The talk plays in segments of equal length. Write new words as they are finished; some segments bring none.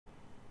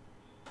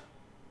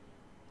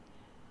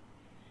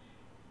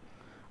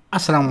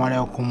Assalamu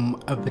alaikum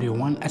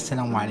everyone.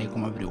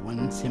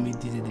 Samir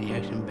did the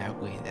reaction back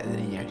with the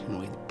reaction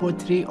with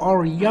Putri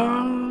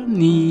Ariani.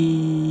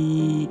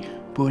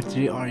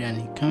 Putri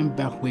Ariani coming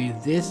back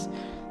with this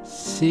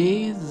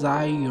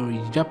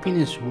Sezairi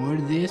Japanese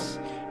word. This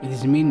it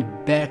is mean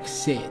back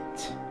seat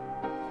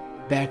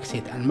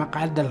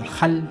المقعد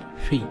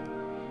الخلفي.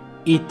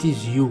 It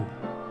is you,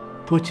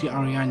 Putri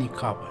Ariani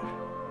cover.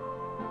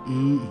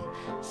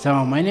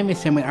 So my name is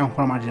Samir. I'm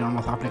from Algeria,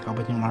 North Africa,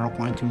 but in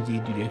Morocco. And today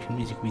the reaction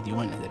music video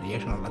and the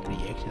reaction a lot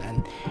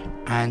reaction.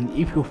 And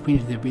if you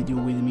finish the video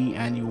with me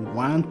and you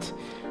want,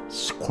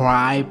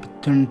 subscribe,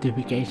 turn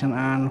notification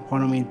on,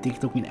 follow me on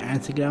TikTok and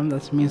Instagram.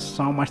 That means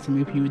so much to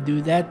me if you do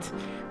that.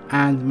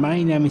 And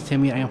my name is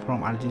Samir. I am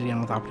from Algeria,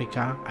 North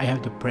Africa. I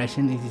have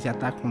depression. It is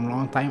attack from a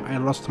long time. I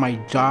lost my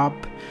job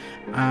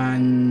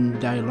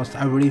and I lost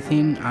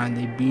everything, and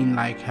I've been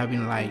like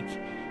having like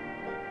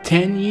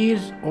 10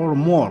 years or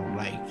more.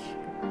 Like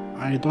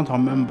I don't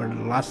remember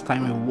the last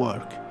time I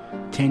worked.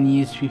 10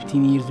 years,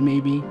 15 years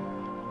maybe.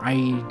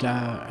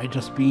 I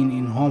just been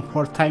in home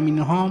for time in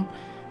home,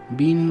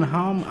 being in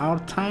home all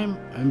time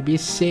and be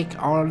sick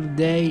all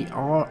day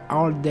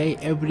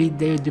every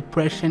day.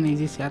 Depression is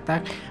this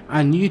attack.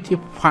 And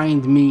YouTube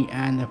find me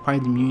and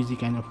find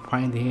music and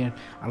find here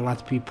a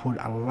lot of people,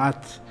 a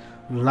lot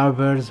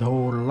lovers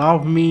who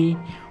love me,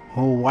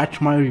 who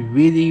watch my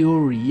video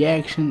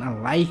reaction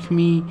and like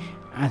me.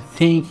 And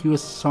thank you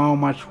so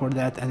much for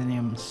that, and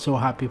I'm so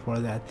happy for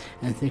that,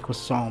 and thank you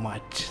so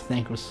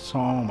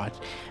much.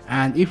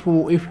 And if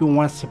you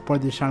want to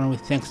support the channel with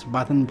thanks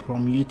button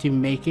from YouTube,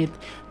 make it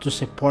to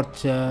support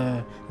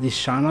this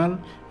channel,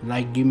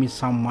 like give me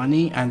some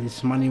money, and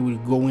this money will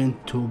go in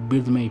to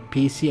build my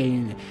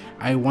PC.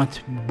 I want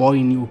to buy a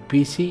new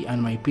PC,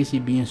 and my PC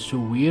being so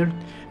weird,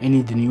 I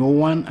need a new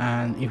one.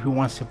 And if you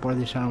want to support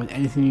the channel with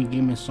anything, you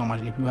give me so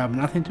much. If you have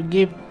nothing to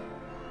give,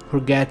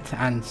 forget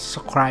and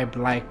subscribe,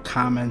 like,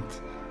 comment.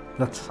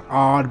 That's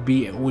all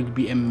will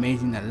be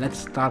amazing. And let's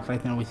start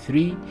right now with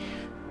 3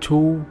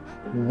 2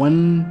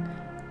 1.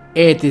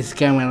 It is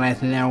coming right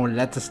now.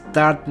 Let's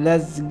start.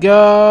 Let's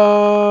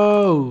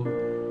go.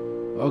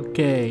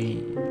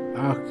 Okay,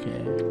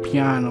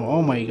 piano.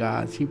 Oh my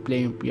god, she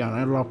playing piano.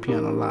 I love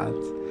piano a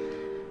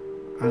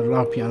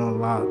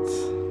lot.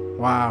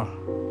 Wow.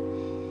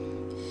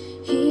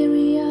 Here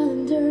we are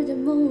under the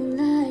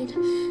moonlight.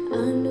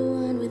 I'm the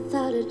one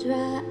without a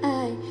dry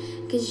eye,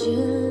 'cause you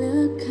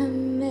look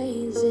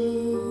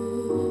amazing.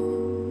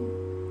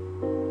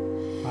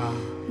 Wow.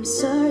 I'm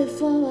sorry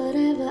for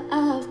whatever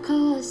I've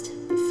caused.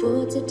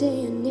 Before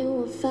today I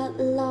knew I felt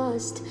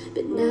lost,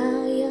 but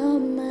now you're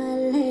my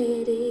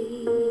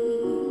lady.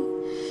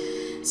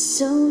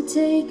 So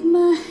take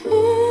my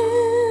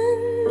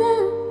hand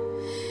now,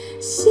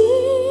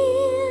 see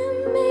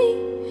me,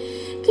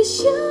 'cause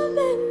you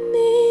made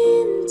me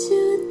into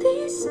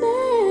this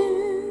man.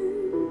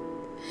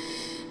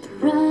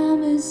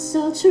 Promise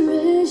I'll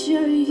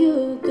treasure you,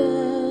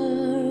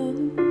 girl.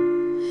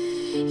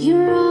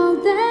 You're all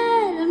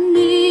that I've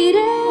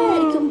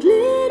needed,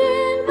 complete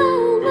in my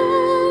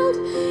world.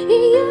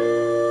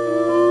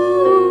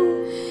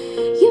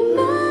 You're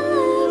my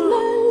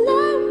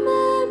love,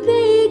 my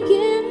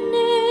beginning.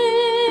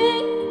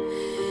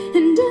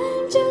 And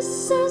I'm just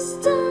so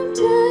stumped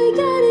I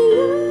got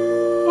you.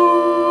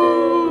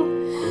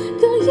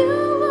 Girl, you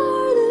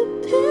are the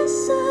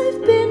piece I've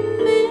been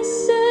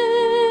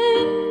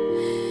missing.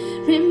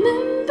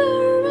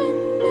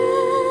 Remembering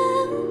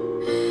now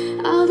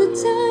all the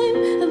time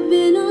I've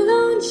been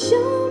alone.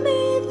 Show me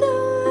the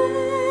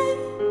way.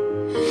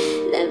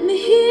 Let me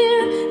hear,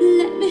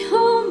 let me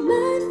hold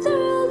my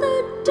through the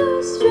door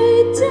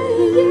straight to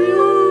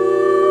you.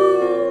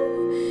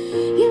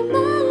 You're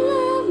my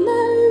love,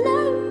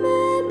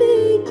 my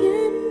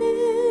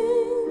beginning.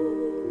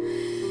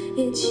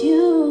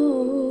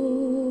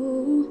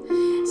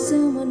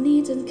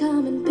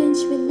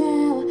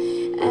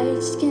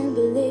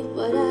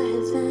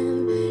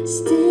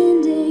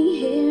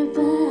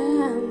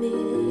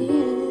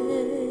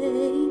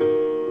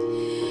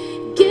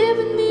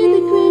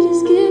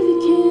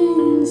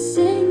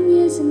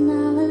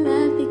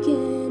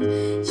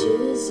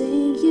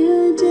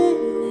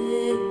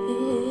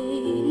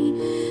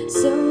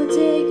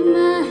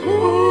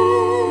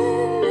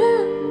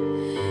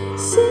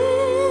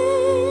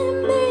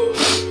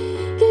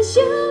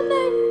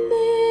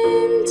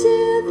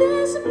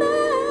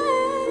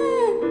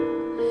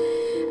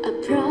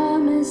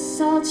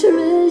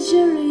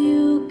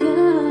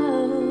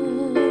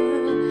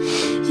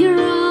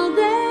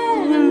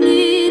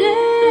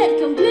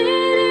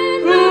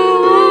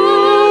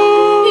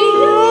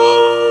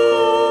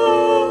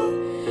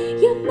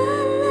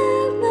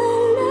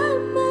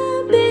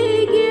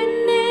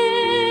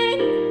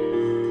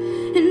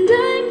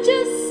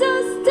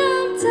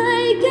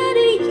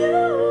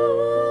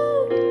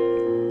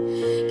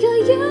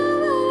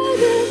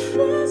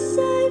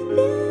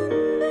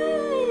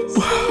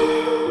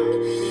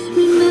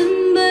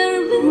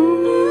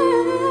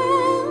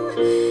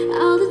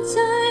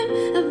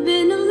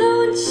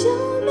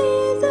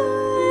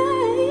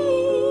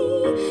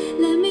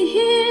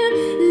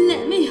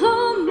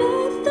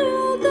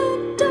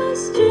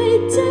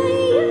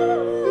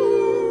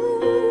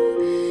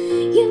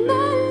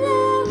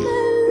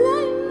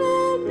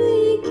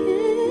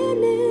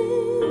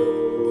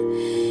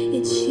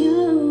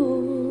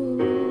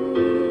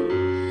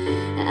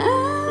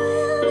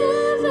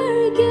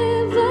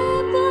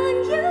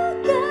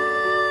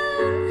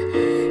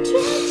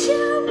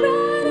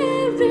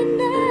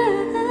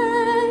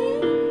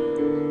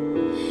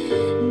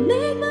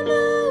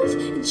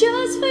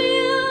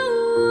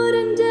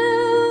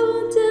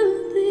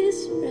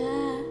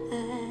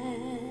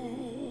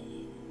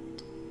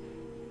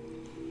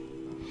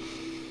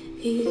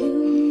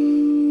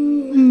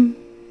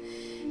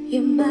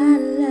 my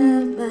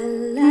love, my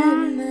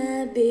life,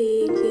 my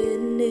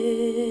beginning.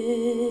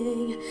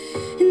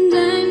 And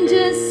I'm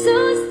just so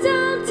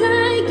stumped,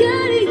 I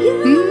got you.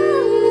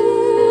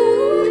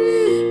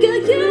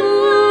 Girl, you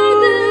are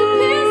the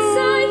piece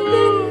I've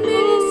been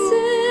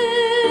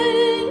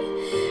missing.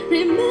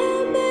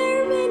 Remember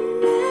me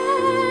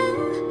now,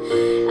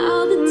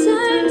 all the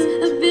times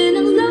I've been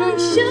alone,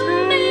 show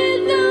me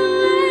the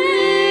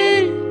way.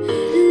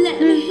 Let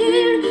me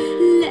hear,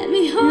 let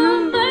me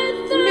hold my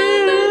through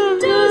the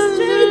door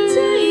straight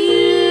to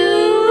you.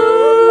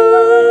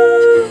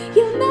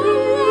 You're my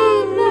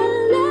love, my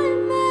life,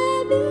 my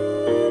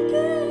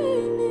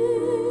beginning.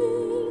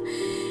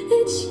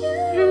 It's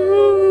you.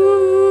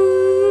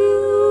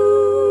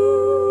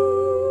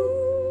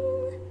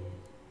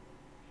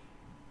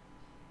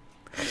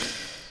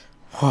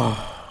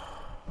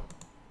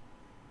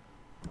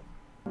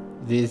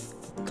 This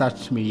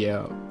touched me, yo.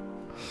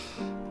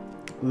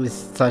 This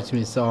touched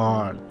me so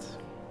hard.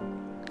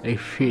 I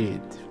feel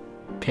it,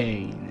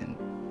 pain, and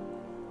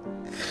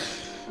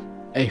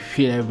I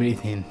feel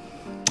everything.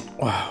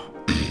 Wow.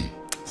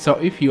 So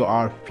if you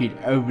are feel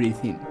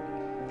everything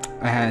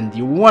and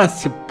you want to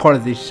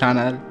support this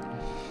channel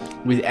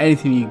with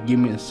anything, you give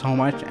me so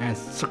much, and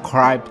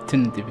subscribe,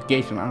 turn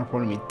notification on,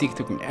 follow me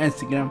TikTok and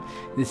Instagram.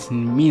 This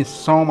means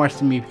so much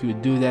to me if you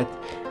do that,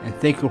 and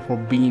thank you for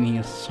being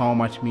here. So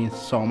much means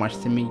so much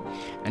to me,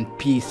 and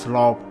peace,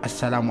 love,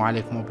 assalamu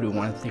alaikum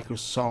everyone. Thank you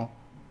so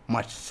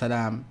much.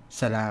 Salam,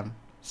 salam,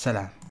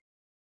 salam.